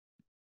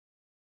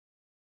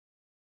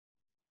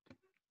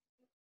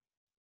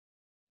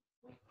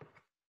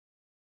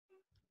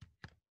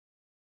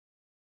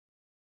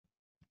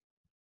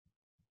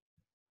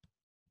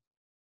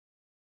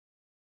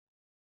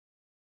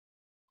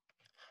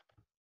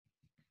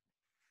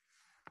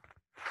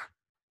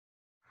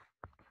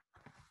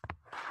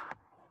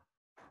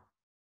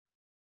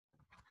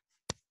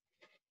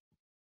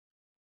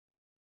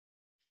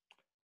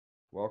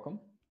Welcome.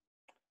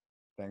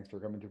 Thanks for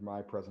coming to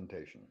my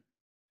presentation.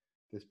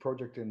 This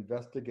project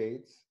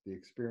investigates the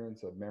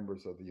experience of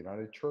members of the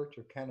United Church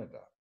of Canada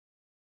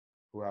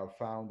who have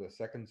found a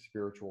second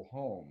spiritual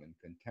home in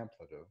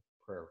contemplative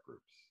prayer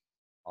groups,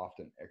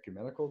 often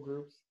ecumenical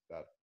groups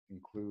that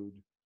include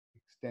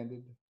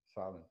extended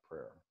silent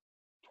prayer,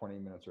 20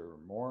 minutes or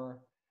more,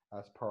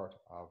 as part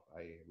of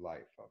a life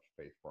of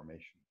faith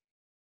formation.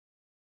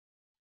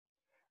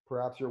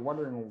 Perhaps you're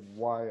wondering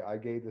why I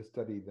gave this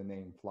study the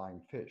name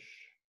Flying Fish.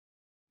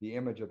 The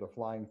image of the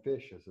flying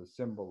fish as a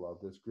symbol of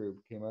this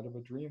group came out of a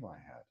dream I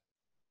had.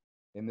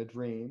 In the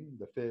dream,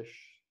 the fish,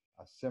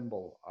 a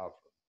symbol of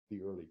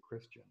the early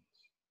Christians,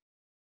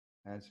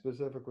 and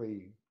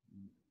specifically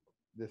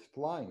this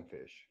flying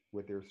fish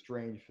with their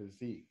strange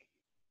physique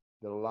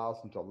that allows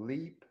them to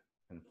leap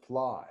and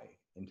fly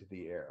into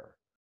the air,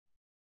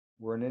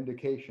 were an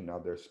indication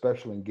of their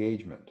special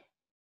engagement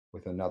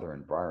with another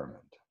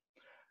environment.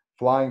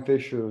 Flying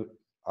fish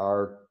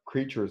are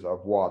creatures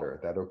of water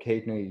that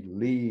occasionally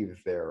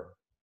leave their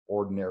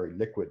ordinary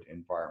liquid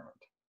environment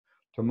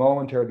to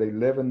momentarily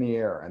live in the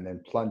air and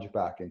then plunge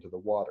back into the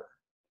water.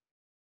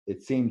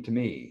 It seemed to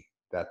me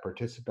that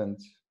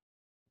participants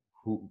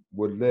who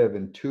would live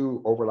in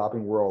two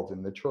overlapping worlds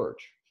in the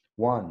church,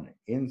 one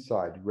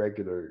inside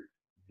regular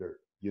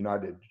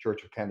United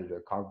Church of Canada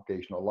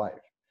congregational life,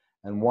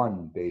 and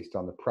one based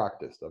on the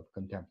practice of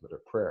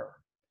contemplative prayer,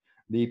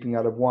 leaping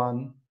out of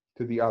one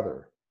to the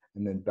other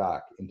and then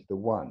back into the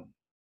one.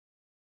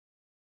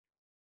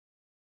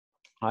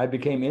 I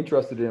became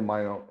interested in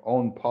my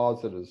own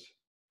positives.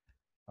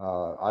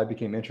 I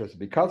became interested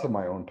because of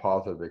my own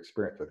positive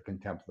experience with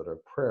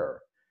contemplative prayer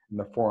in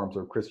the forms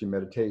of Christian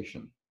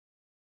meditation,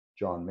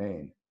 John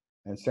Main,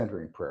 and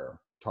centering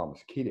prayer, Thomas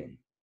Keating,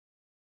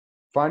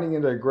 finding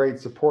it a great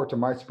support to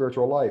my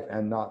spiritual life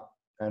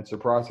and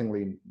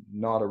surprisingly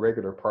not a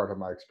regular part of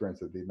my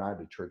experience at the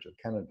United Church of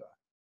Canada.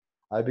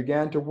 I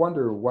began to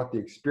wonder what the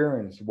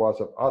experience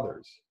was of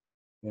others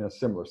in a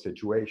similar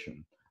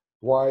situation,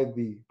 why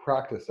the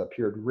practice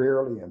appeared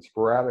rarely and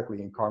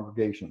sporadically in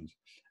congregations,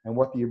 and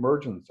what the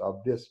emergence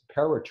of this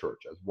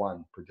parachurch, as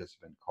one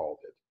participant called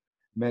it,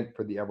 meant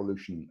for the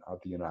evolution of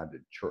the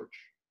United Church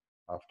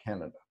of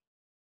Canada.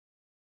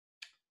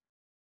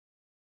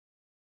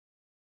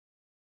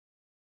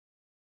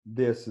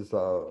 This is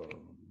a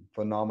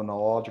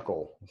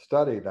phenomenological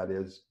study that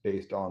is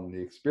based on the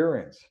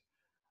experience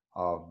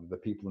of the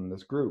people in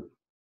this group.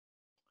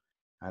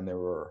 And there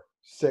were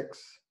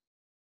 6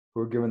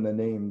 who were given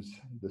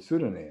the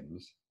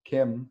pseudonyms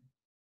Kim,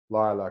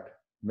 Lilac,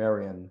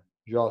 Marion,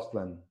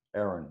 Jocelyn,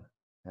 Aaron,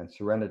 and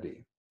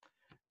Serenity.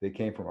 They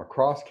came from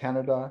across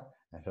Canada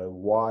and had a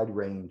wide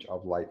range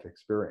of life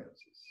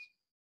experiences.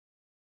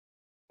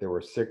 There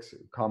were 6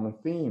 common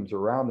themes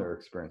around their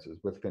experiences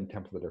with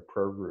contemplative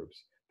prayer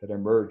groups that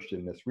emerged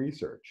in this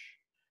research.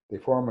 They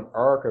form an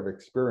arc of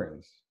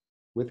experience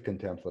with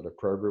contemplative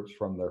prayer groups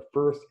from their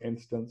first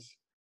instance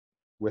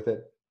with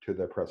it to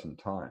their present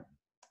time.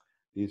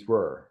 These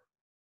were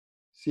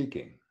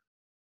seeking,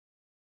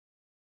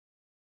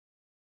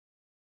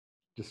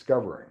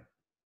 discovering,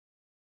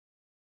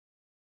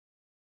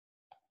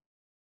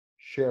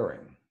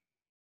 sharing,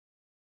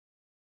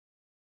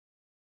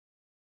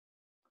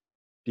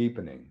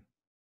 deepening,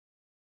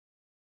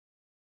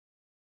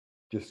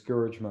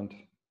 discouragement,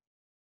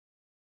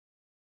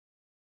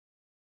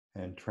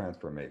 and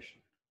transformation.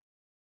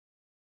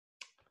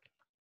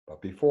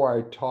 But before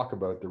I talk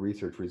about the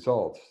research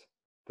results,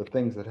 the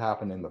things that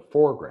happen in the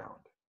foreground,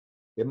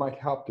 it might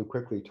help to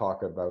quickly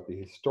talk about the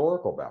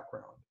historical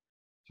background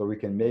so we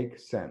can make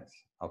sense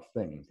of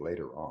things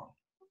later on.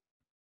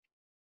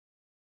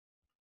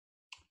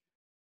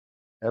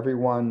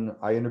 Everyone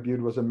I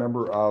interviewed was a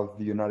member of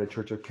the United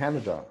Church of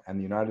Canada, and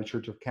the United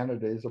Church of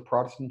Canada is a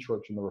Protestant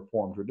church in the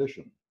Reformed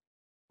tradition.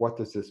 What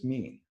does this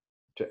mean?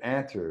 To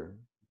answer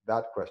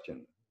that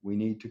question, we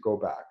need to go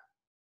back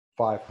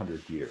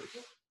 500 years.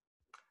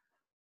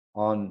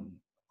 On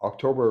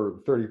October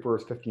 31st,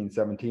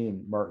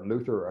 1517, Martin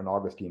Luther and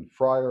Augustine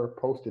Friar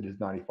posted his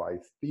 95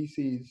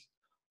 Theses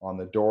on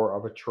the door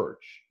of a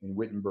church in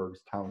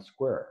Wittenberg's town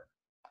square.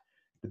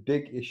 The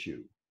big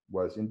issue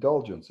was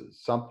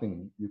indulgences,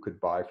 something you could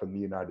buy from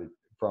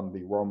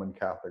the Roman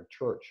Catholic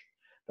Church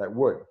that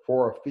would,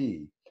 for a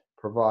fee,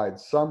 provide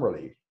some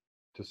relief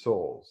to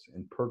souls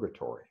in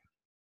purgatory.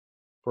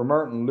 For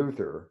Martin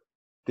Luther,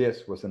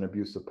 this was an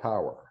abuse of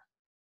power.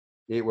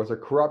 It was a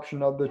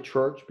corruption of the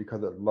church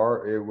because it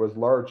was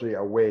largely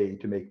a way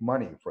to make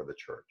money for the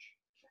church,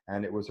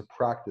 and it was a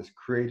practice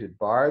created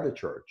by the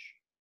church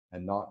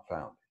and not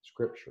found in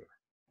Scripture.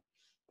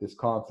 This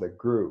conflict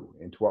grew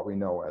into what we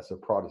know as the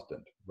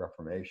Protestant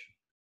Reformation.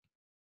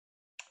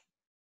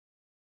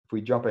 If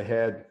we jump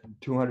ahead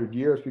 200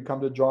 years, we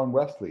come to John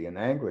Wesley, an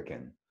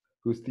Anglican,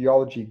 whose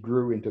theology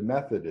grew into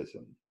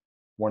Methodism,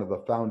 one of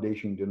the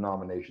foundation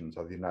denominations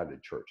of the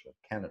United Church of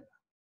Canada.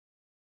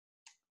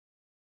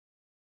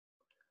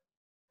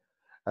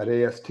 At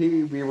AST,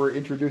 we were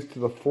introduced to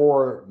the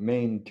 4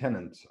 main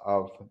tenets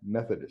of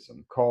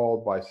Methodism,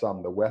 called by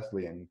some the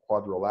Wesleyan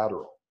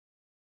quadrilateral: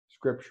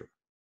 Scripture,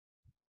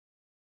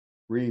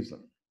 reason,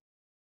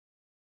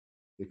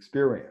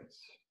 experience,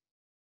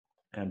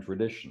 and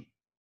tradition.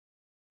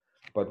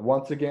 But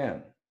once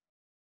again,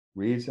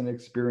 reason,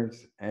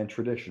 experience, and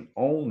tradition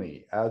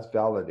only as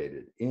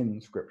validated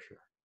in Scripture.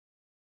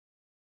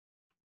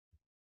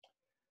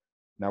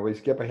 Now we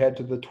skip ahead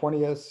to the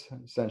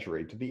 20th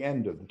century, to the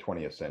end of the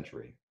 20th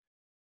century,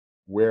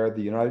 where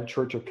the United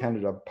Church of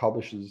Canada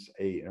publishes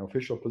an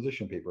official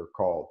position paper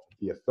called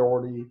The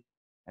Authority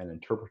and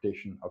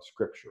Interpretation of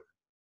Scripture.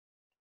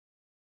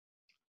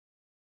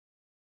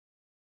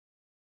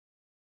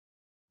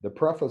 The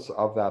preface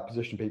of that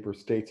position paper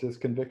states his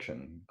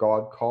conviction: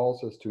 God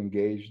calls us to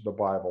engage the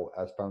Bible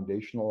as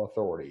foundational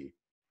authority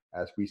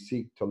as we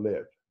seek to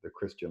live the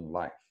Christian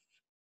life.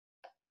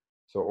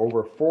 So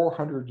over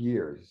 400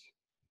 years,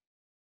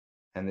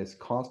 and this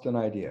constant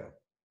idea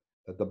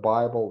that the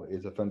Bible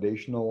is a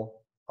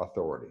foundational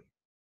authority.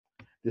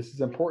 This is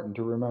important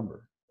to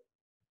remember.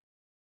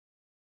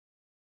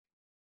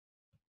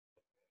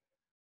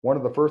 One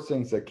of the first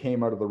things that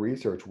came out of the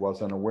research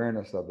was an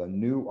awareness of the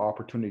new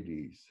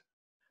opportunities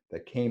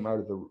that came out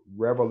of the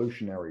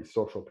revolutionary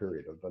social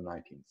period of the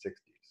 1960s.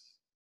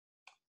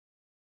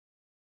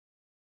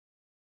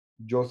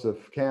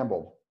 Joseph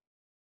Campbell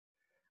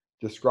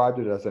described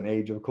it as an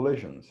age of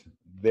collisions.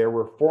 There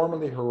were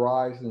formerly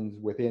horizons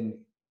within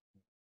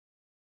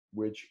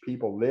which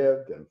people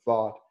lived and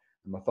thought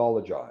and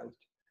mythologized.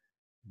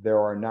 There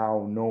are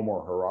now no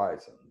more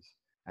horizons.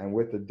 And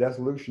with the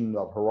dissolution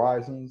of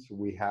horizons,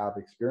 we have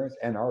experienced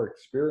and are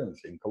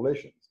experiencing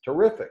collisions,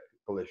 terrific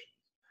collisions,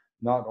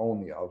 not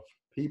only of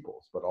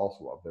peoples, but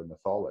also of their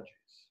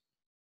mythologies.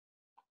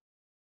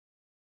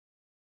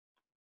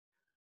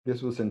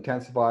 This was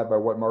intensified by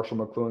what Marshall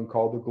McLuhan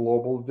called the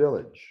global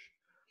village.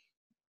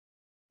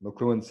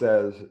 McLuhan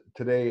says,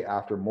 today,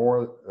 after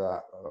more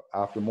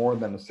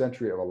than a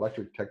century of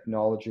electric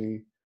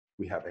technology,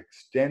 we have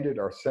extended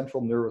our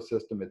central nervous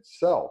system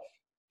itself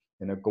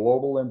in a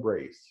global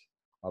embrace,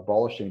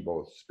 abolishing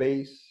both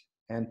space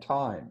and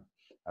time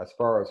as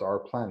far as our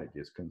planet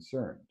is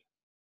concerned.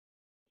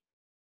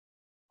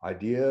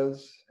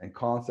 Ideas and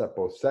concepts,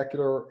 both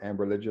secular and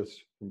religious,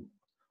 from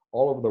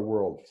all over the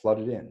world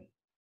flooded in.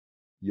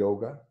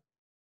 Yoga,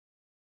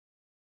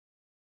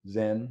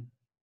 Zen,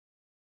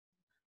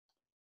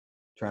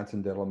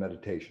 transcendental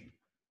meditation.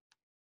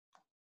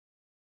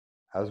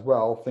 As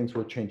well, things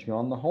were changing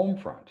on the home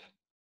front.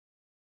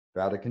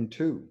 Vatican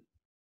II.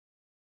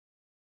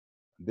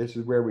 This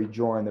is where we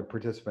join the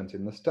participants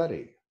in the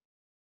study.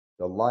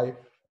 The life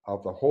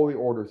of the holy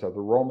orders of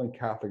the Roman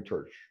Catholic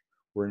Church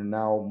were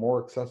now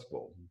more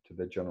accessible to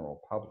the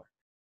general public.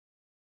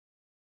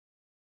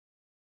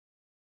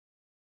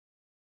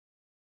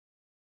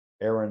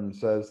 Aaron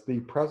says the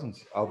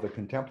presence of the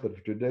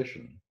contemplative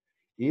tradition,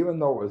 even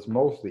though it was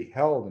mostly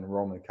held in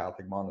Roman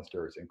Catholic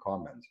monasteries and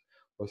convents,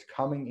 was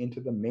coming into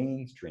the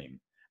mainstream,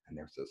 and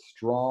there's a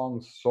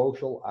strong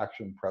social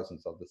action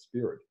presence of the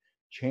Spirit,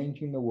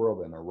 changing the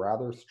world in a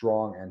rather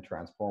strong and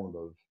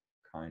transformative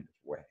kind of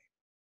way.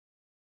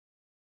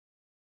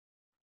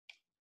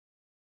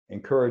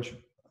 Encouraged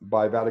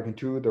by Vatican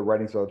II, the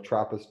writings of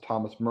Trappist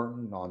Thomas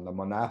Merton on the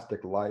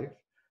monastic life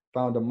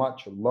found a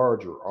much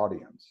larger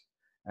audience,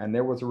 and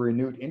there was a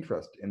renewed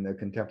interest in the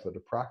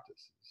contemplative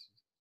practices,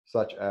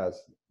 such as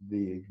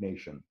the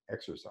Ignatian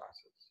exercises.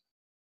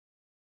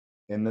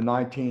 In the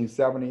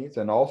 1970s,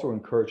 and also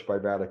encouraged by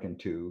Vatican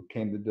II,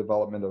 came the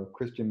development of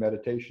Christian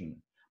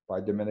meditation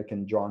by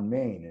Dominican John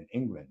Mayne in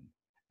England,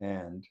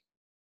 and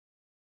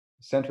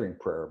centering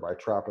prayer by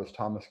Trappist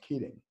Thomas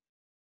Keating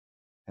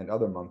and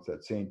other monks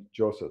at St.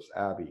 Joseph's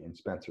Abbey in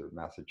Spencer,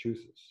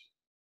 Massachusetts.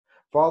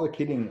 Father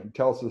Keating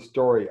tells the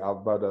story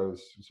about a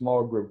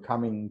small group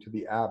coming to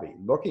the Abbey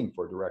looking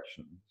for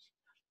directions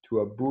to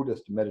a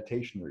Buddhist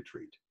meditation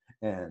retreat,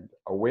 and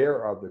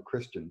aware of the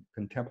Christian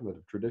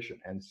contemplative tradition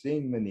and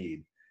seeing the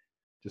need,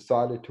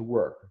 decided to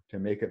work to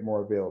make it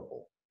more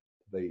available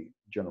to the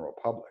general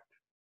public.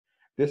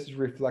 This is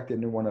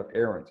reflected in one of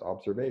Aaron's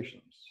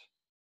observations.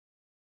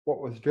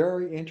 What was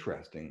very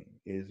interesting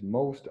is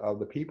most of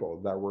the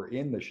people that were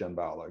in the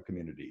Shambhala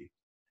community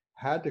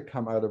had to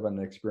come out of an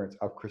experience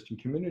of Christian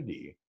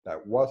community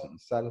that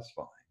wasn't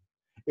satisfying.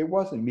 It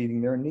wasn't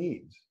meeting their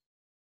needs.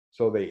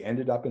 So they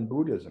ended up in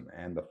Buddhism,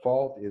 and the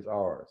fault is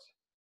ours.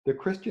 The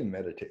Christian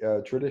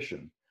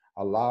tradition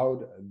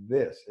allowed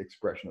this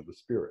expression of the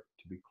Spirit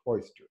to be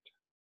cloistered.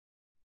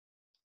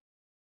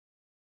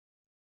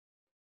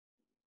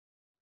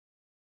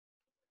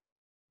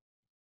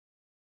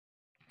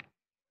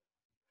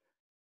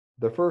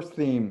 The first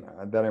theme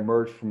that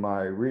emerged from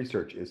my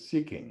research is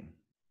seeking.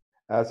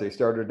 As they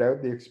started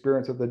out, the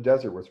experience of the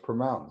desert was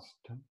pronounced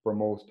for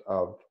most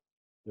of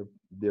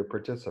their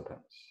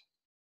participants.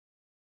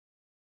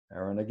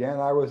 And again,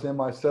 I was in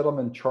my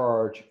settlement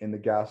charge in the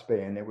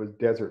Gaspé, and it was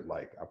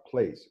desert-like, a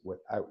place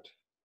without.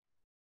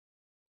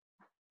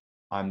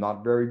 I'm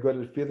not very good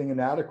at feeling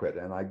inadequate,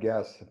 and I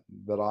guess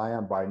that I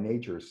am by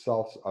nature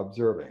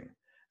self-observing,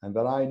 and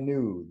that I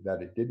knew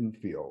that it didn't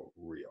feel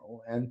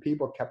real. And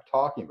people kept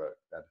talking about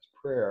that it's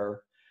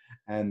prayer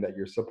and that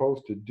you're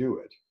supposed to do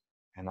it,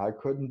 and I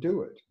couldn't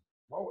do it.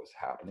 What was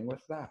happening with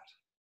that?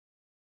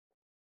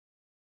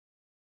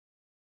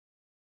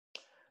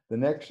 The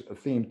next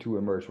theme to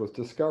emerge was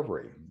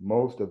discovery.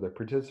 Most of the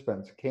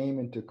participants came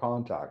into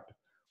contact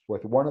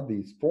with one of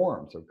these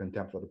forms of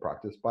contemplative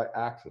practice by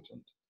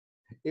accident.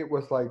 It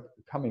was like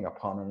coming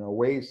upon an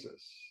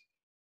oasis,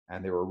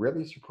 and they were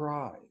really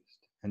surprised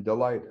and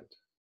delighted.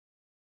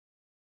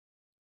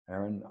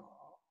 And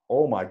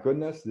oh my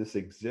goodness, this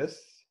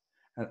exists.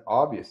 And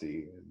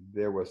obviously,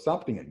 there was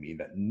something in me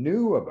that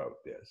knew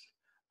about this,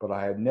 but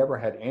I had never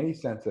had any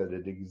sense that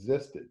it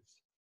existed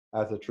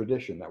as a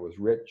tradition that was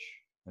rich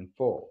and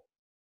full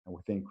and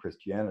within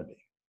Christianity.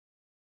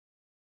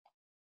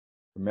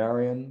 For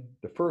Marion,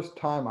 the first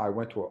time I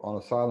went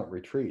on a silent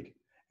retreat,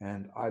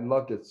 and I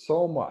loved it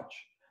so much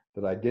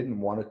that I didn't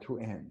want it to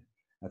end.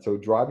 And so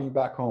driving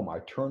back home, I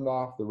turned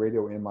off the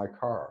radio in my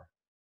car.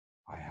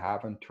 I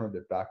haven't turned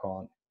it back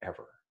on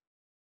ever.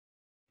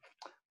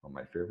 One of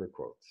my favorite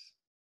quotes.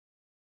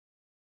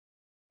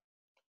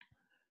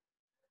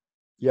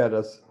 Yet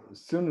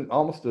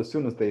almost as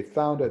soon as they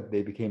found it,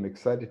 they became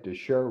excited to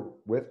share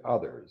with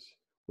others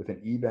with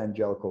an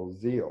evangelical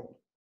zeal.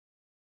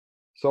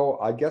 So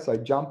I guess I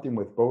jumped in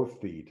with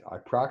both feet. I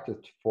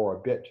practiced for a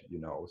bit,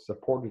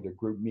 supported a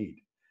group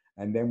meet,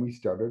 and then we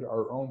started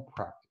our own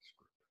practice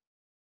group.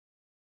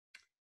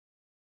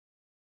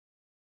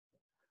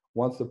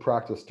 Once the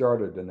practice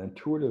started, an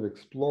intuitive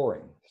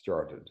exploring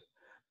started,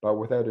 but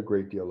without a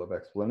great deal of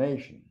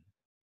explanation.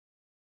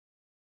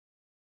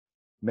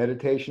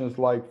 Meditation is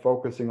like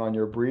focusing on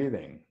your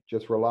breathing,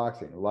 just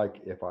relaxing.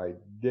 Like if I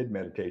did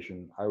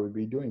meditation, I would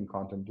be doing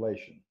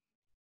contemplation.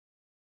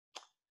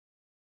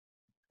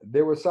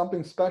 There was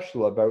something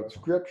special about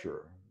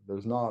scripture.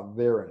 There's not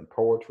there in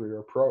poetry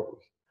or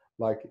prose.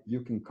 Like you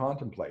can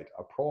contemplate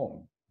a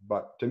poem,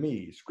 but to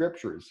me,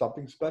 scripture is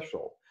something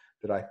special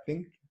that I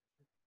think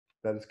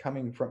that is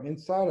coming from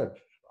inside of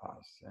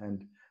us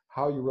and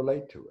how you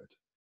relate to it.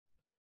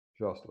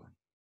 Jocelyn.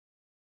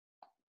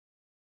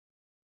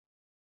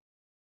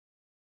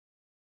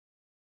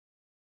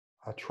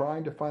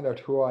 Trying to find out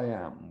who I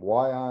am,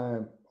 why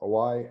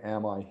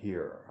am I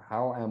here?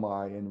 How am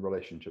I in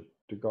relationship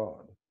to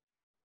God?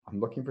 I'm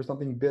looking for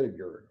something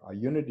bigger, a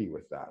unity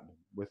with that,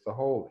 with the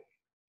holy.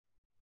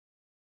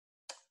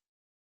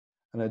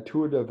 An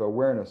intuitive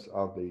awareness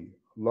of the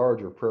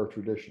larger prayer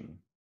tradition,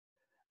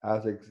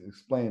 as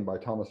explained by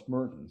Thomas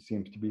Merton,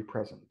 seems to be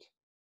present.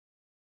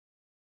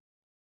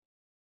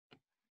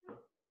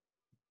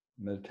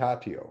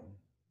 Meditatio,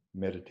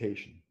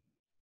 meditation.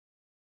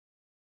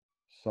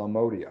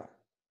 Psalmodia,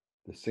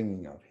 the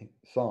singing of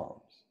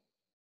psalms.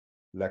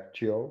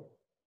 Lectio,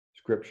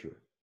 scripture.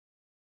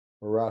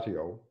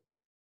 Oratio,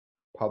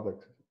 public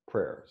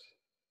prayers.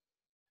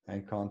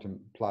 And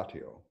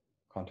contemplatio,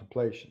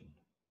 contemplation.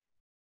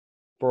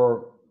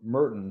 For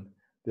Merton,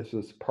 this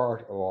is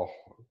part of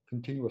a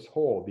continuous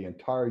whole, the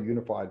entire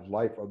unified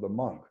life of the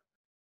monk.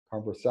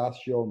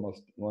 Conversatio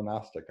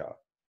monastica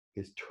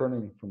is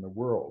turning from the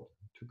world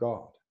to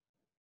God.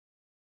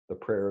 The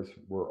prayers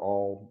were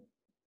all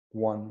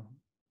one,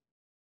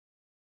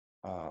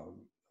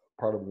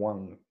 part of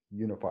one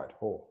unified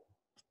whole.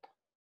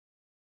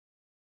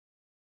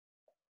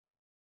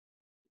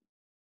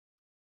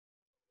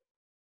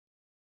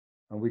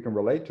 And we can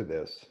relate to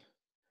this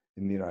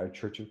in the United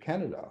Church of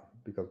Canada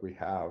because we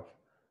have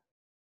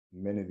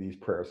many of these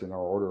prayers in our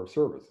order of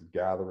service.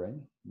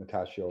 Gathering,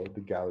 meditatio,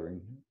 the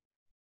gathering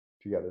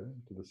together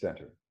to the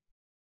center.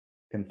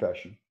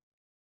 Confession.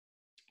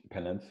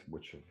 Penance,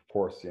 which of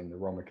course in the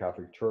Roman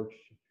Catholic Church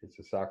is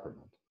a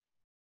sacrament.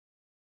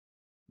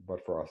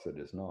 But for us it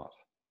is not.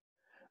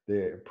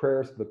 The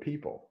prayers of the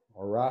people,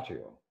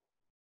 oratio.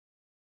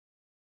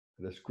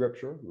 The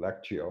scripture,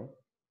 lectio.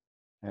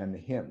 And the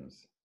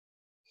hymns,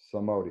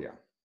 psalmodia.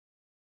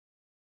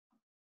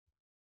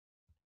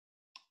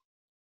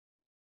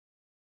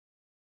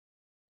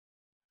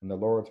 And the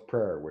Lord's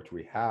Prayer, which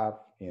we have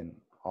in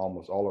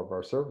almost all of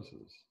our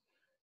services,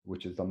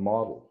 which is a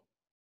model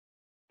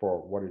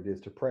for what it is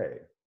to pray.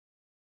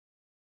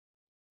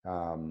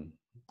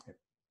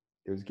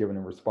 It was given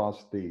in response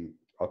to the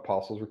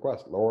apostles'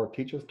 request, Lord,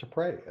 teach us to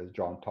pray, as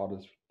John taught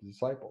his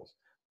disciples.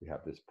 We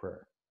have this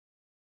prayer.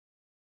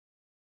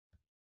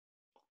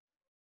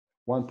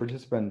 One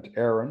participant,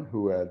 Aaron,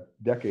 who had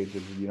decades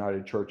as a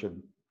United Church of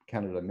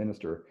Canada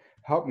minister,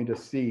 helped me to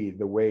see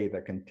the way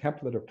that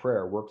contemplative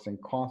prayer works in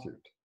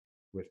concert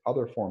with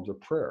other forms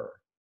of prayer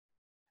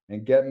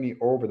and get me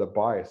over the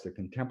bias that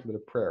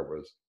contemplative prayer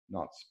was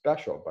not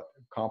special, but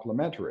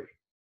complementary.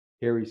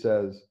 Here he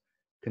says,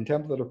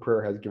 contemplative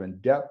prayer has given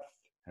depth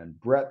and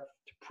breadth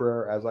to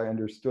prayer as I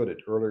understood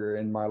it earlier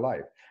in my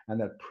life, and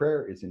that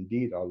prayer is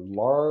indeed a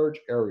large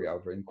area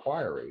of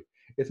inquiry.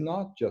 It's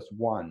not just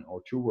one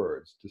or two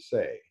words to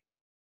say,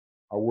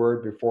 a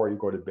word before you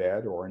go to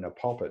bed or in a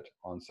pulpit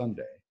on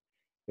Sunday.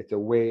 It's a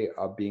way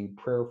of being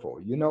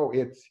prayerful.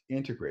 It's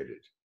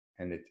integrated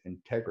and it's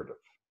integrative.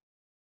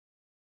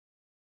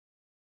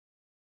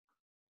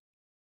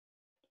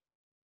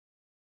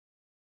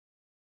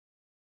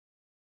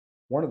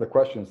 One of the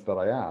questions that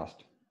I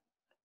asked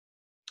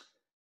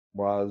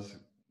was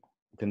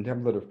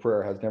Contemplative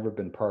prayer has never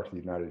been part of the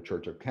United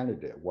Church of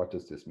Canada. What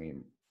does this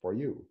mean for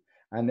you?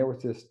 And there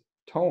was this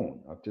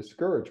tone of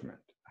discouragement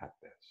at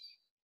this.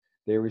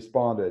 They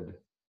responded,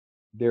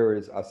 there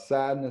is a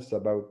sadness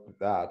about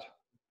that.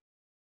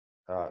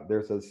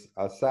 There's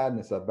a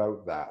sadness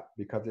about that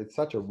because it's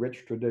such a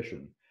rich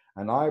tradition.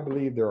 And I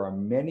believe there are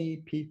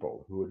many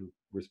people who would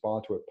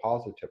respond to it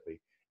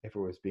positively if it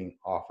was being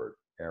offered,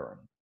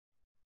 Aaron.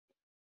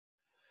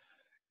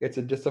 It's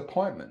a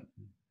disappointment,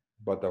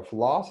 but the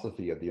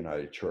philosophy of the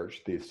United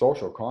Church, the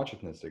social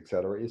consciousness,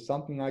 etc., is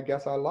something I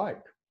guess I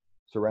like.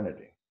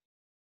 Serenity.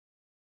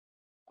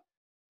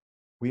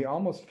 We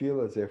almost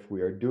feel as if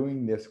we are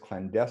doing this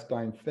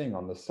clandestine thing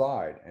on the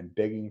side and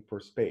begging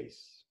for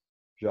space.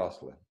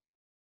 Jocelyn.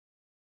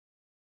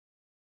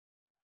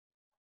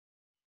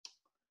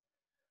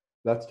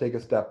 Let's take a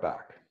step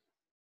back.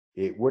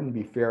 It wouldn't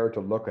be fair to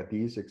look at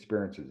these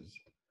experiences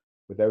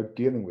without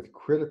dealing with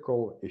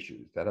critical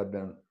issues that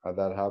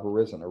have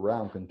arisen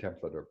around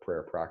contemplative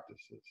prayer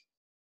practices.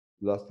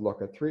 Let's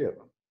look at three of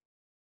them.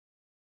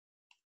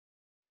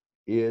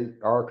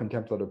 Are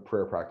contemplative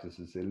prayer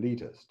practices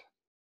elitist?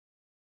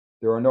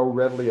 There are no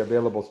readily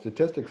available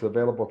statistics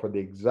available for the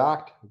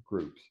exact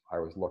groups I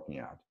was looking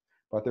at,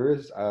 but there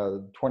is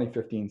a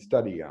 2015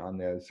 study on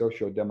the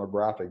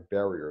socio-demographic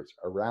barriers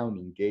around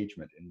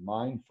engagement in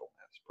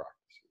mindfulness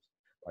practices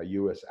by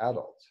US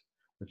adults,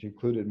 which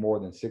included more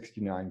than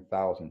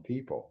 69,000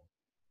 people.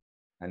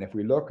 And if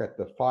we look at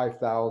the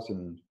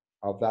 5,000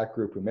 of that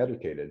group who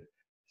meditated,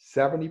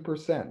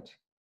 70%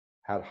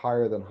 had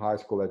higher than high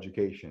school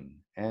education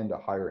and a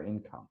higher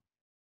income.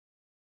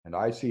 And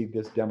I see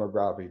this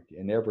demographic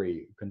in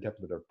every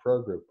contemplative prayer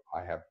group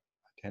I have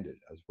attended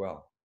as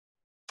well.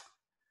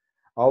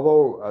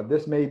 Although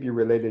this may be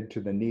related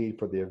to the need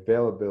for the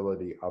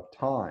availability of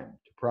time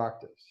to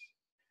practice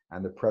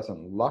and the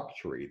present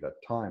luxury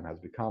that time has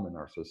become in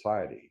our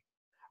society,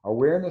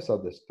 awareness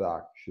of this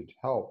fact should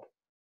help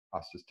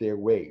us to stay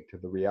awake to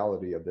the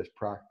reality of this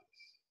practice.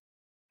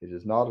 It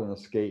is not an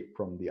escape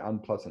from the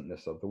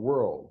unpleasantness of the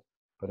world,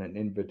 but an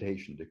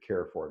invitation to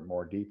care for it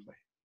more deeply.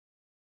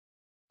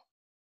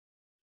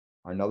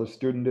 Another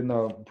student in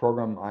the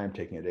program I am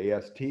taking at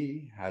AST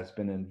has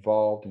been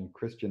involved in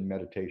Christian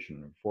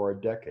meditation for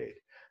a decade,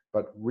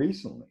 but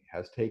recently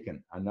has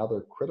taken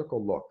another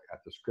critical look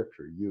at the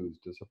scripture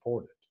used to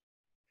support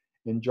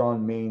it. In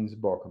John Maine's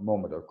book,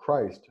 Moment of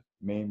Christ,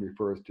 Maine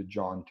refers to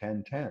John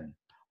 10:10.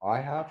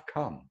 I have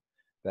come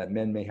that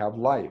men may have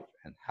life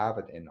and have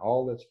it in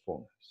all its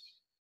fullness.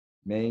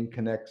 Maine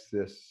connects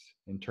this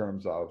in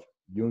terms of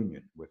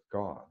union with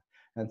God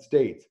and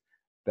states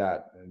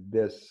that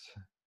this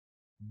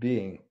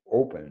being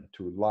open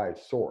to life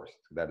source,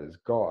 that is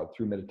God,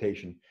 through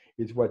meditation,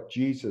 is what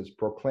Jesus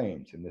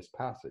proclaims in this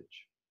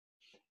passage.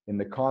 In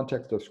the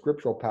context of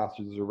scriptural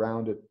passages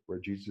around it, where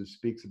Jesus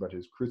speaks about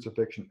his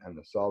crucifixion and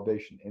the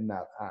salvation in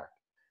that act,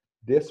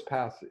 this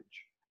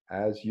passage,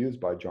 as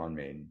used by John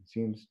Maine,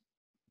 seems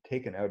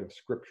taken out of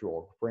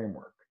scriptural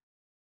framework.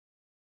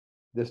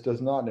 This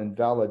does not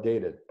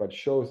invalidate it, but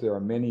shows there are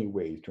many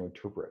ways to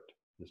interpret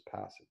this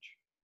passage.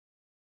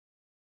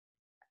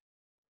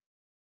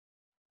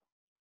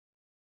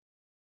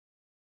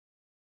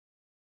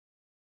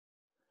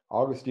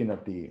 Augustine,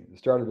 at the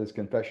start of his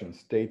confession,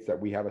 states that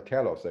we have a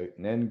telos,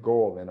 an end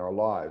goal in our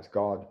lives.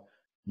 God,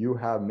 you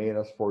have made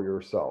us for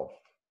yourself,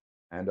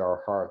 and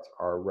our hearts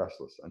are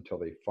restless until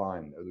they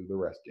find the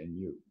rest in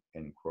you,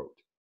 end quote.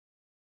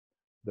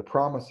 The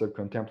promise of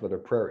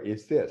contemplative prayer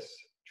is this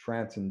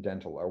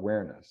transcendental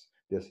awareness,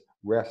 this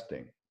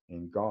resting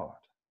in God.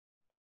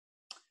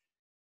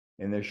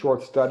 In their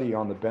short study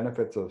on the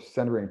benefits of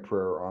centering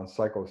prayer on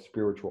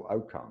psycho-spiritual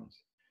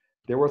outcomes,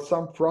 there was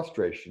some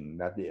frustration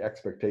that the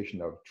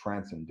expectation of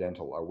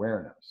transcendental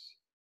awareness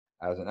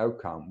as an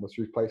outcome was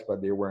replaced by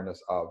the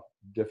awareness of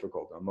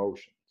difficult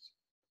emotions.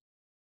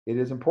 It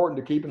is important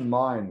to keep in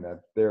mind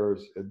that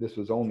this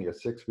was only a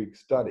 6-week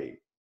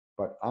study,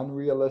 but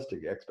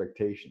unrealistic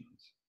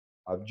expectations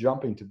of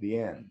jumping to the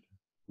end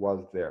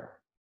was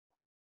there.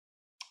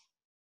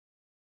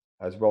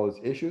 As well as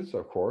issues,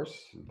 of course,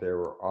 there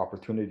were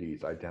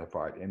opportunities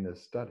identified in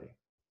this study.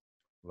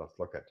 Let's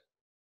look at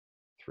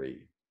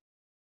 3.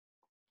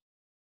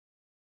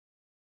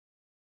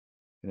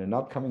 In an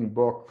upcoming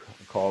book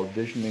called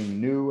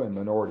Visioning New and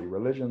Minority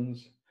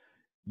Religions,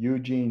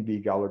 Eugene B.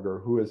 Gallagher,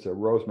 who is a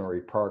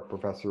Rosemary Park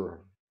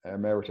Professor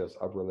Emeritus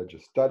of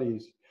Religious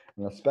Studies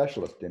and a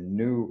specialist in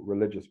new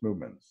religious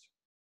movements,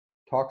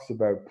 talks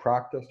about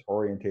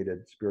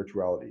practice-oriented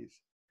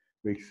spiritualities.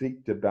 We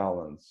seek to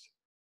balance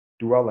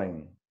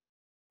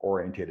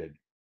dwelling-oriented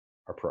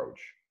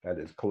approach, that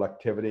is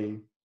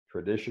collectivity,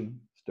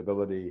 tradition,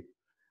 stability,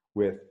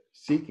 with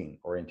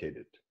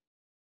seeking-oriented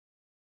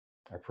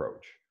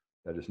approach,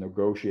 that is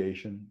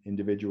negotiation,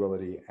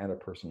 individuality, and a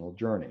personal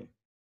journey.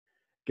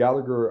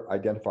 Gallagher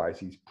identifies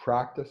these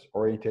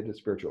practice-oriented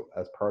spiritual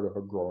as part of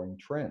a growing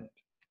trend.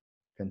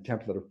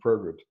 Contemplative prayer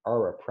groups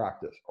are a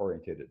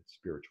practice-oriented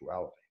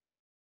spirituality.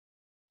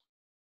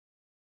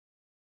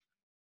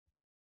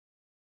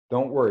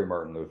 Don't worry,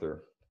 Martin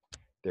Luther.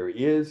 There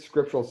is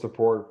scriptural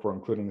support for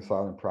including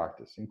silent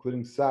practice,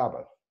 including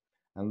Sabbath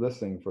and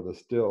listening for the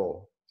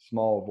still,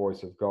 small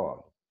voice of God.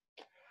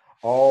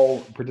 All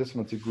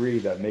participants agree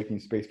that making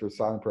space for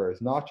silent prayer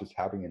is not just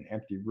having an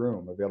empty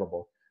room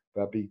available,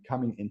 but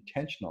becoming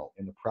intentional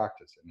in the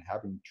practice and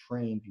having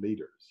trained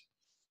leaders.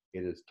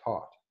 It is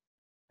taught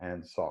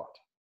and sought.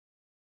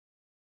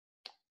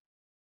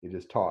 It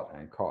is taught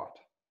and caught.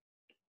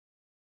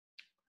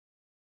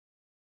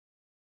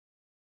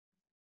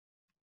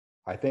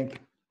 I think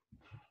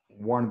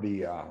one of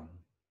the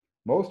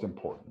most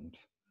important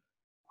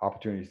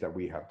opportunities that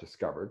we have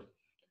discovered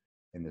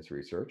in this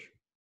research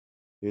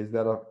is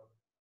that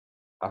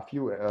a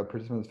few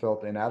participants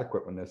felt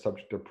inadequate when the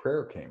subject of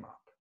prayer came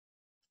up.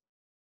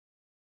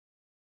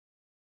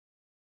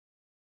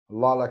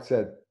 Lalak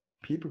said,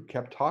 people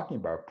kept talking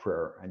about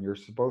prayer and you're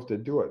supposed to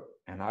do it,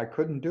 and I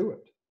couldn't do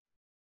it.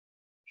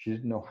 She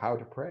didn't know how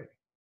to pray.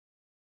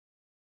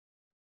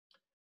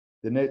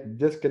 The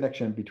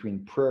disconnection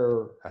between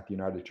prayer at the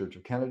United Church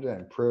of Canada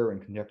and prayer in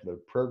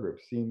contemplative prayer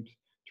groups seems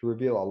to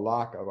reveal a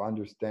lack of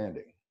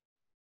understanding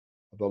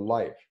of the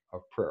life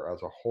of prayer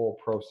as a whole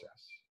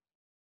process.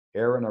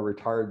 Aaron, a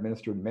retired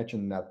minister,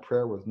 mentioned that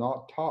prayer was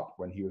not taught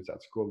when he was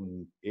at school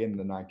in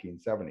the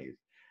 1970s,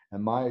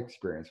 and my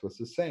experience was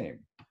the same.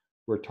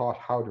 We're taught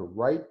how to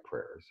write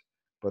prayers,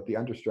 but the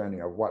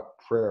understanding of what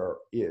prayer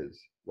is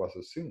was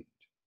assumed.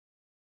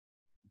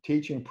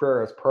 Teaching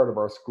prayer as part of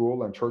our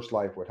school and church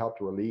life would help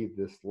to relieve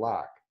this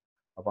lack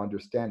of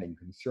understanding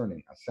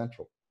concerning a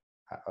central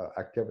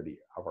activity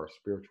of our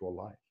spiritual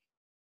life.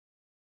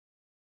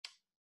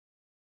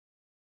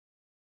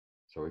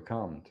 So we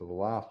come to the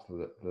last of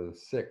the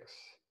 6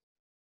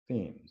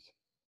 themes.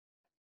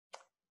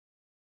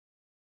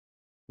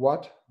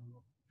 What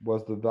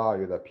was the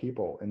value that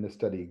people in the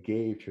study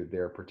gave to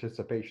their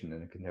participation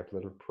in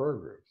contemplative prayer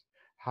groups?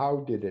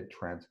 How did it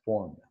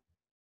transform them?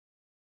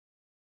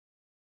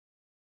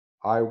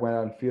 I went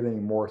on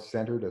feeling more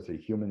centered as a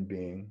human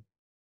being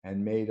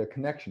and made a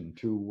connection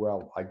to,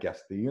 well, I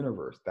guess the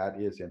universe. That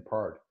is, in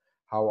part,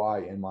 how I,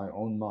 in my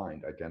own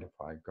mind,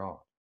 identify God.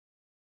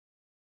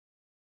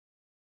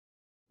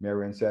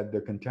 Marian said,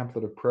 the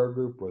contemplative prayer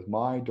group was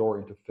my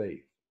door into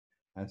faith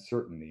and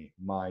certainly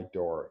my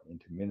door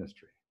into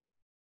ministry.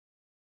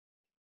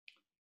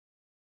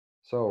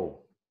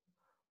 So,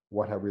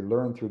 what have we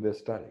learned through this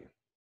study?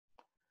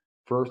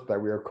 First,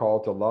 that we are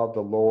called to love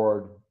the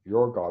Lord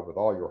your God with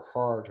all your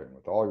heart and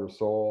with all your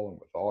soul and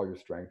with all your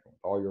strength and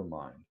with all your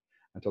mind,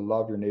 and to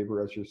love your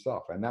neighbor as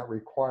yourself. And that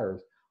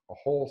requires a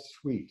whole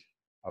suite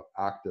of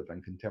active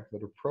and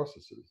contemplative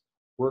processes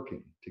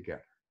working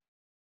together.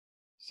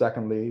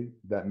 Secondly,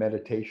 that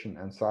meditation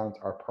and silence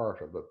are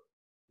part of the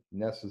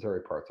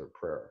necessary parts of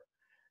prayer.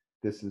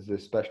 This is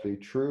especially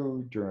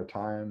true during a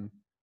time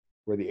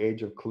where the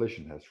age of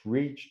collision has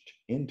reached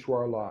into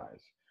our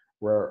lives,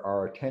 where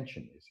our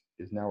attention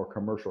is now a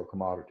commercial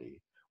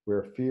commodity,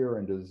 where fear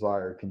and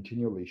desire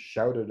continually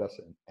shout at us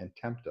and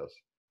tempt us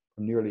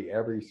from nearly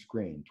every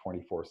screen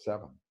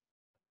 24/7.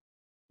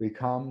 We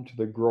come to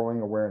the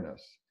growing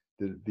awareness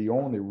that the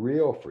only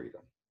real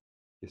freedom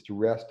is to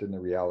rest in the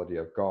reality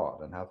of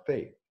God and have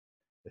faith,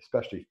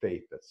 especially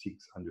faith that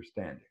seeks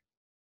understanding.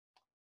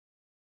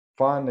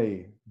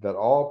 Finally, that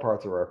all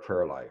parts of our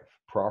prayer life,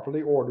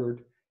 properly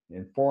ordered,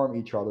 inform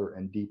each other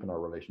and deepen our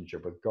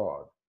relationship with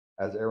God.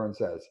 As Aaron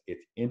says,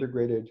 it's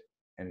integrated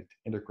and it's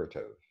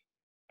integrative,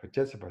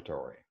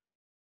 participatory,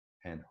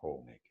 and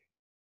whole-making.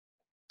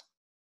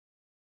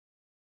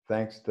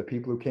 Thanks to the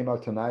people who came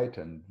out tonight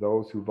and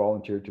those who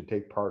volunteered to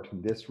take part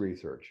in this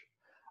research.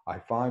 I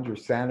find your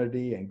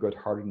sanity and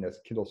good-heartedness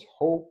kindles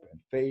hope and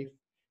faith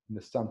in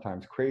the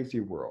sometimes crazy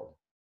world,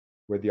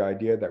 where the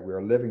idea that we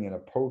are living in a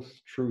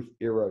post-truth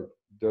era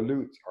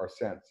dilutes our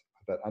sense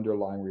of that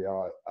underlying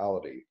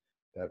reality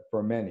that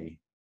for many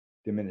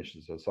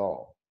diminishes us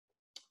all.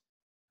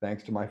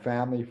 Thanks to my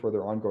family for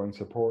their ongoing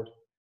support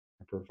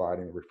and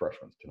providing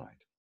refreshments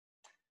tonight.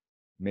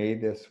 May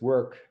this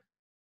work,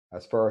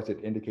 as far as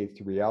it indicates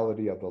the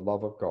reality of the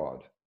love of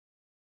God,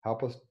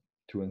 help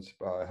to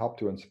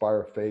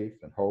inspire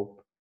faith and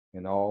hope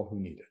in all who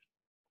need it.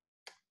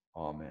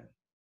 Amen.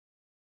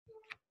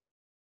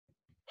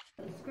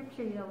 The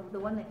scripture, the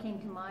one that came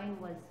to mind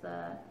was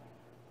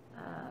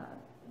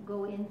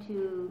go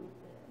into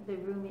the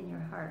room in your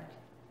heart.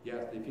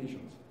 Yes, the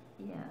Ephesians.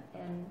 Yeah,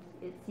 and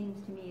it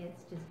seems to me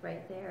it's just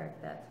right there.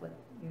 That's what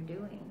you're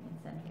doing in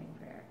centering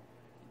prayer.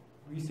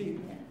 You see,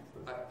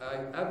 yes. I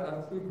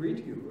absolutely agree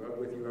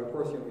with you. Of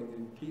course,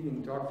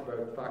 Keating talks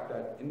about the fact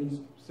that in these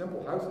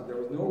simple houses there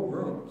was no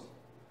rooms.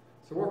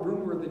 So what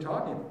room were they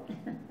talking about?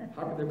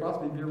 How could there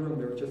possibly be a room?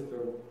 There was just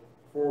the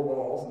 4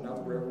 walls, and that's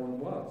where everyone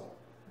was.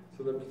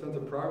 So there's a sense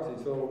of privacy.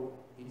 So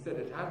he said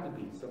it had to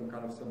be some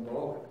kind of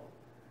symbolic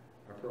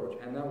approach,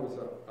 and that was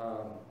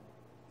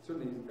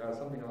certainly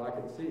something that I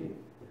could see.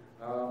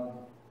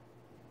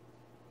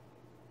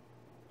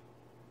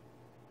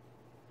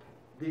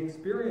 The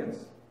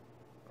experience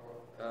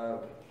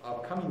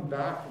of coming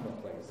back from a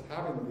place,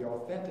 having the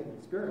authentic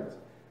experience,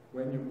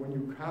 when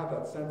you have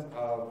that sense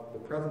of the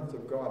presence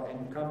of God and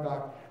you come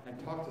back and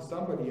talk to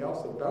somebody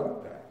else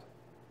about that,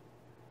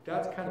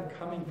 that's kind of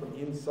coming from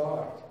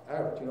inside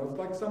out. You know, it's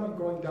like someone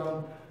going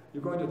down,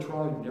 you're going to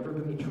Toronto, you've never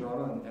been to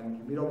Toronto, and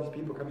you meet all these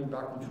people coming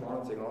back from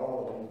Toronto saying, oh,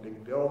 all these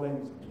big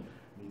buildings, and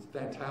these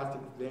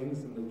fantastic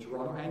things in the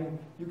Toronto, and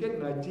you get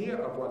an idea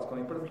of what's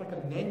going on, but it's like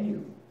a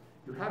menu.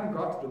 You haven't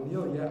got to the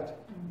meal yet.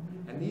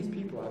 And these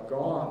people have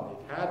gone,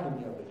 they've had the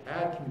meal, they've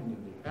had communion,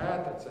 they've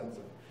had that sense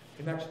of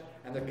connection,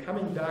 and they're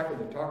coming back and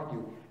they're talking to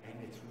you, and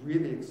it's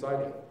really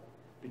exciting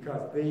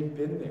because they've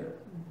been there,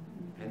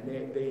 and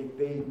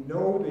they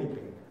know they've been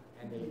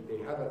there, and they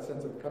have that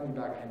sense of coming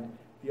back, and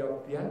the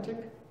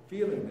authentic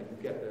feeling that you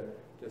get,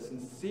 the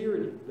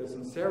sincerity, that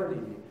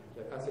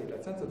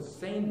sense of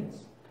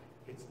sameness,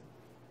 it's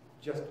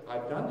just,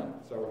 I've done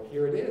it, so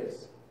here it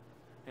is.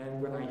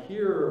 And when I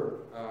hear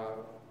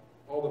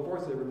all the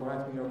voices, it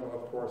reminds me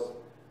of course,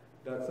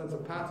 that sense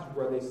of passage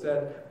where they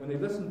said, when they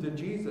listened to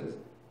Jesus,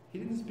 he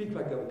didn't speak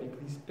like other people,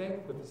 he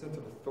spoke with a sense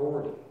of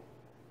authority.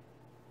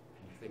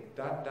 And you think,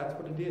 that's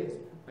what it is.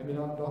 I mean,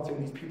 I'm not saying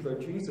these people are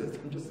Jesus,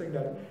 I'm just saying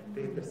that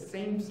they have the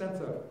same sense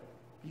of,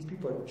 these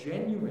people are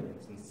genuine and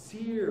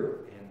sincere,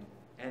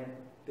 and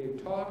they're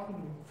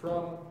talking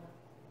from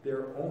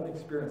their own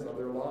experience of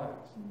their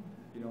lives.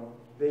 You know,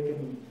 they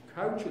can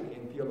couch it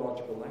in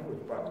theological language,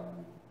 but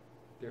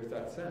there's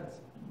that sense.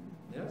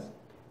 Yes?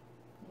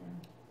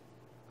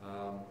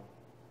 Yeah.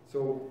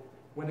 So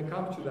when it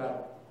comes to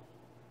that,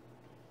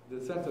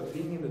 the sense of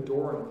being in the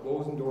door and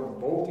closing the door and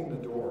bolting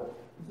the door.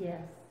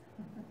 Yes.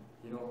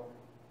 You know,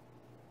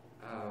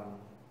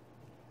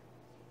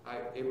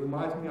 it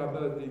reminds me of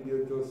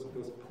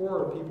those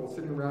poor people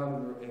sitting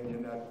around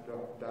in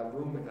that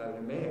room at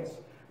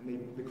Emmaus, and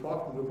they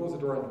close the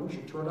door, and who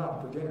should turn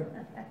up for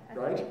dinner,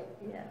 right?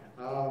 Yeah.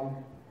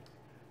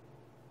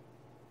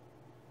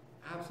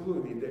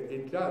 Absolutely,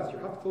 it does. You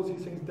have to close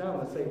these things down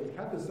and say, we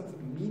have this sense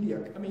of media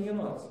coming in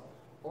on us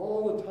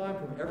all the time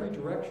from every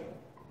direction.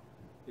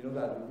 You know,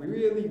 that we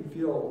really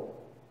feel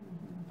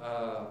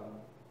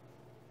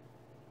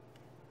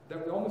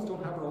that we almost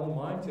don't have our own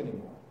minds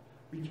anymore.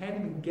 We can't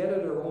even get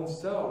at our own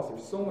selves.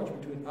 There's so much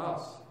between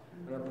us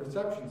and our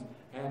perceptions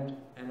and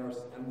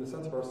the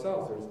sense of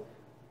ourselves.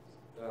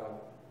 There's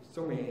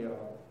so many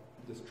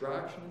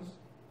distractions,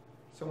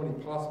 so many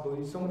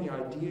possibilities, so many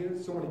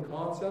ideas, so many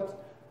concepts,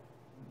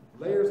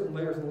 layers and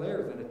layers and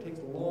layers, and it takes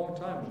a long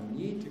time. We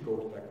need to go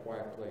to that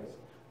quiet place.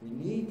 We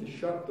need to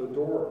shut the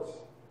doors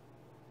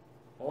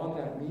on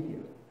that media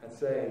and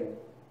say,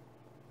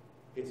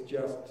 it's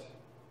just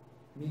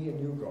me and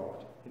you,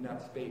 God, in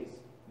that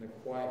space, in the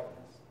quietness.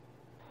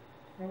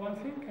 Well, I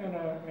think in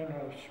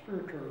a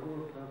spiritual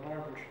group or a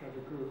Bible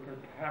study group,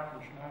 it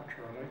happens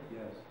naturally.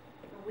 Yes.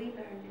 Well, we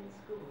learned in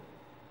school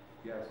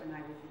Yes. when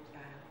I was a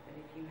child that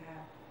if you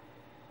have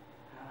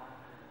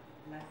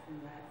less and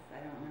less, I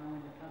don't know,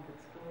 in the public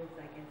schools,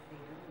 I guess they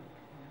don't,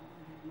 you know.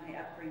 My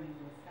upbringing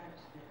was such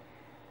that,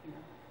 you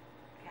know,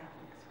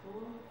 Catholic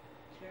school,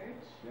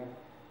 church,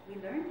 we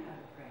learned how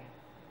to pray.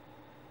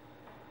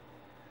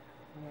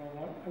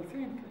 Well, I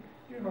think,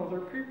 you know, there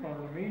are people in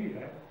the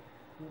media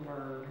who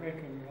are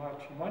making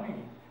lots of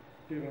money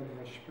dealing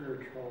with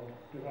spiritual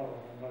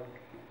development. Like,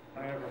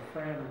 I have a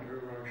friend who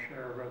I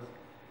share with,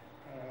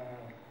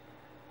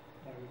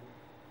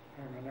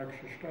 I'm an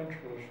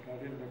existentialist, and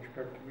I didn't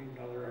expect to meet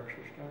another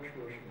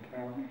existentialist in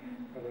town,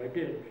 but I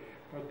did.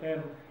 But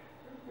then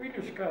we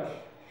discuss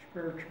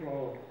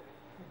spiritual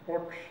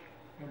books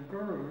and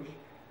gurus,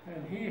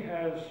 and he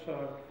has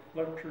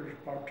lectures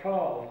by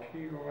Tolle,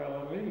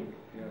 T-O-L-L-E,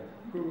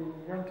 who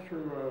went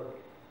through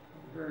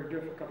a very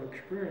difficult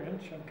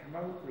experience and came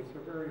out with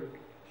a very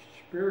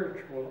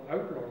spiritual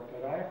outlook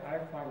that I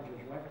find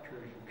his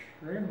lectures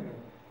extremely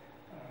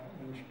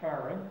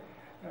inspiring.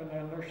 And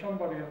then there's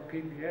somebody on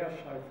PBS,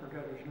 I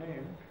forget his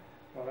name,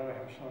 but I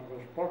have some of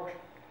his books,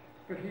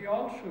 but he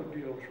also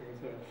deals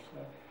with this.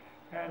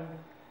 And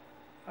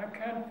I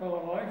can't for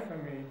the life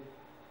of me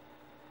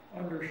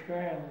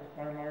understand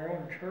why my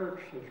own church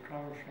that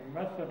comes from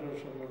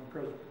Methodism and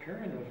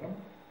Presbyterianism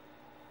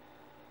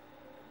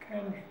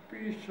can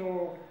be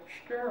so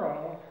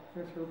sterile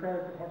with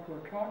regard to what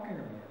we're talking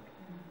about,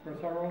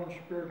 with our own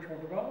spiritual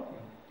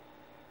development.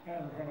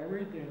 And when I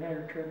read the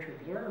United Church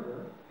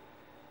Observer,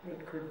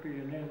 it could be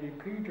an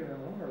NDP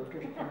journal or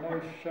just a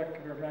nice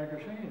secular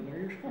magazine. There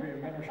used to be a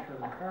minister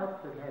in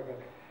Cork would have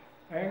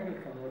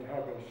Anglican would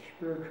have a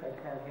spiritual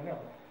part in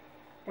it.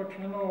 But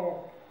you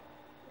know,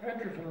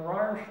 Edgerton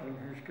Ryerson,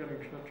 who's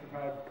getting such a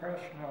bad press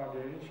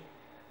nowadays,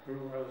 who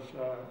was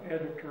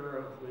editor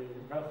of the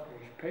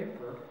Methodist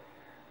paper,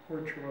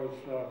 which was,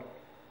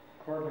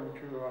 according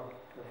to a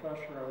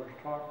professor I was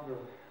talking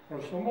to,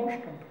 was the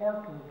most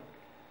important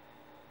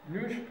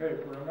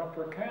newspaper in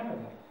Upper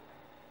Canada.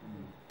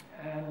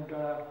 And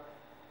there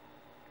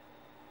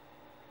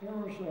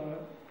was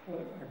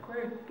a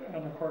great,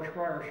 and of course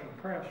Ryerson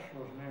Press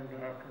was named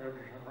after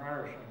Edgerton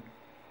Ryerson,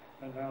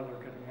 and now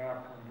they're getting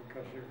after him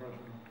because he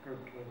wasn't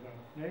good to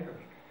the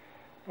natives.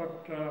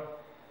 But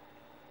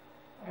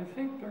I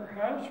think there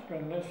has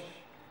been this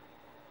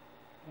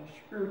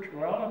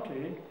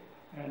spirituality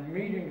and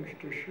meetings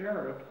to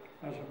share it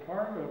as a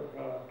part of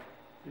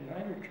the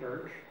United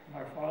Church.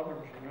 My father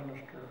was a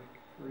minister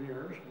for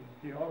years, and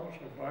he always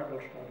had Bible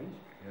studies.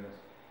 Yes.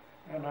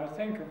 And I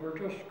think if we're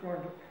just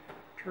going to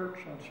church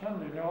on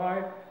Sunday, now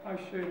I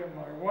say to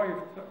my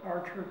wife that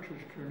our church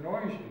is too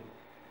noisy,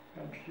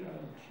 and she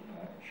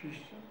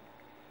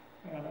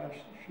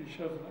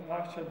says, and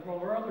I said, well,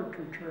 there are other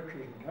two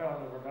churches in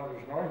town that are not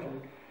as noisy,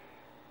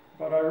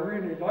 but I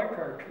really like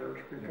our church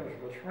because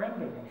of its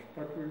friendliness.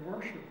 But we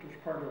worshipped as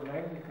part of an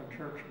Anglican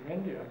church in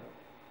India,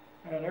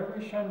 and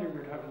every Sunday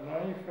we'd have the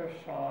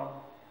 95th Psalm,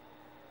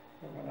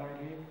 the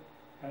 90,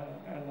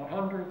 and the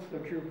 100th, the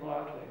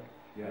Jubilate.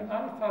 Yes. And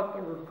I thought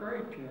they were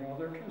great, you know,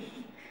 they're just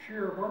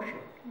sheer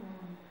worship.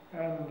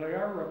 And they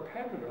are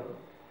repetitive,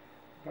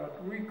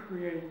 but we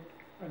create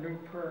a new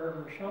prayer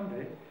every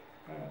Sunday,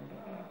 and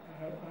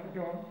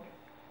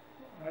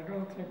I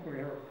don't think we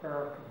have a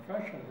prayer of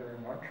confession very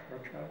much,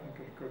 which I think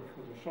is good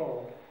for the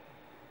soul.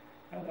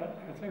 And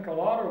I think a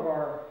lot of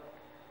our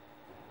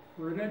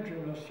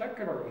religion is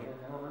secularism,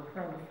 where we're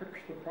trying to fix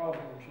the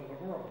problems of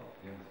the world.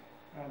 Yes.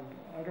 And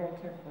I don't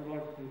think we're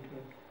likely to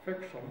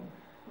fix them,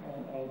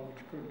 although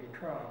it's good to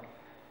try.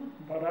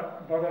 But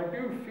I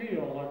do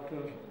feel that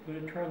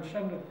the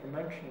transcendent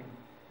dimension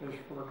is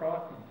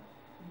forgotten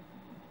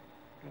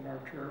in our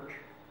church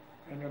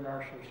and in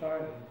our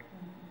society.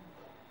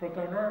 But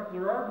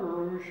there are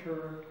gurus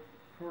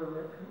who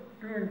are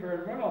doing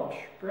very well,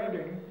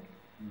 spreading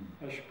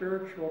a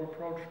spiritual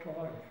approach to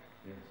life.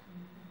 Yes.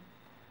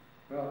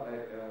 Well,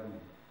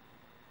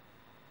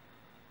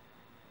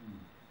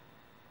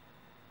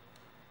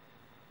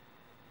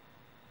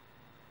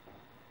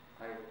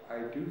 I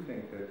do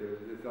think that there's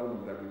this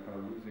element that we're kind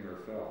of losing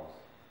ourselves,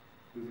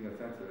 losing a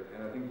sense of it.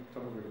 And I think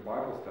something like a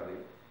Bible study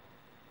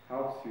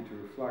helps you to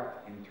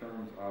reflect in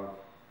terms of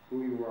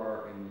who you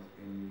are in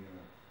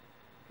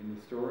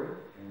the story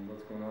and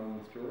what's going on in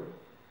the story.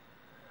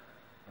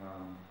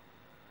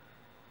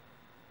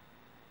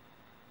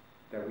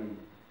 That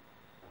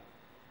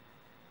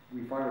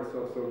we find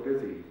ourselves so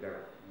busy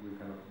that we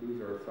kind of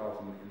lose ourselves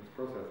in this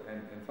process.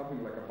 And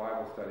something like a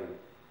Bible study,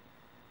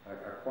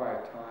 a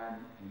quiet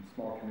time in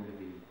small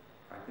community,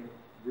 I think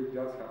really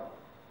does help.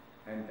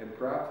 And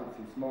perhaps it's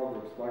these small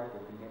groups like the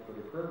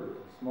contemplative prayer group,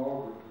 a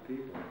small group of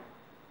people,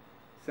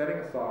 setting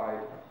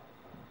aside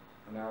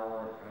an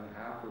hour and a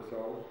half or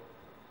so,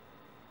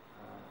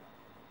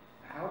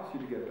 helps you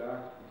to get back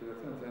to that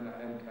sense. And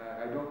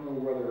I don't know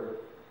whether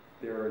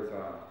there is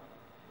a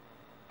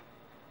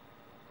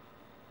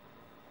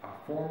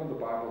form of the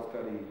Bible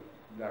study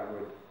that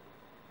would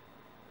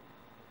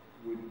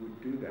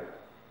do that.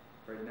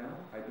 Right now,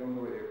 I don't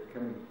know.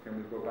 Can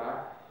we go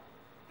back?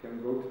 Can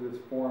we go to this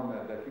form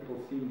that people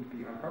seem to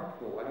be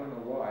uncomfortable? I don't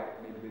know why.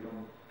 Maybe they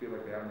don't feel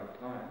like they have enough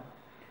time.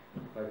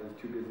 Life is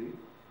too busy.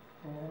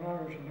 Well, when I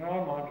was in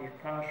Almont as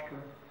pastor,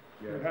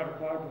 we had a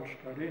Bible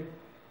study,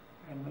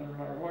 and then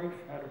my wife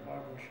had a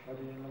Bible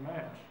study in the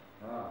Mass.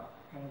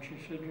 And she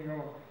said, you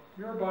know,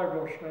 your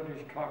Bible study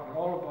is talking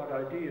all about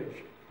ideas.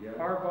 Yes.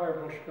 Our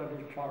Bible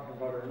study is talking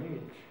about our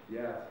needs.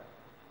 Yes.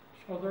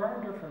 So there are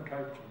different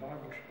types of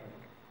Bible study.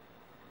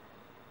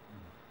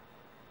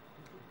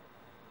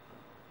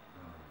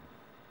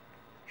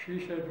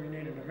 She said we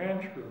needed a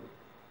men's group.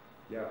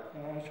 Yeah.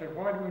 And I said,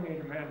 why do we need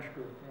a men's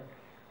group?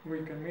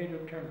 We can meet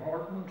at Tim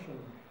Hortons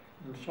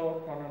and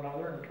insult one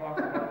another and talk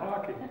about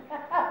hockey.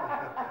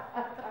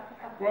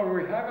 Well,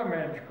 we have a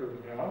men's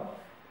group now,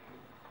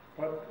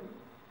 but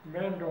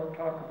men don't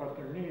talk about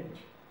their needs.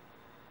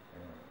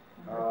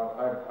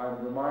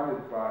 I'm reminded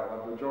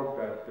of the joke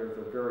that there's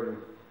a very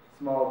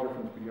small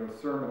difference between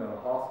a sermon and a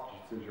hostage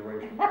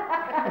situation.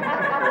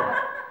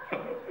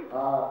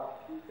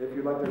 If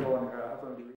you'd like to go and have something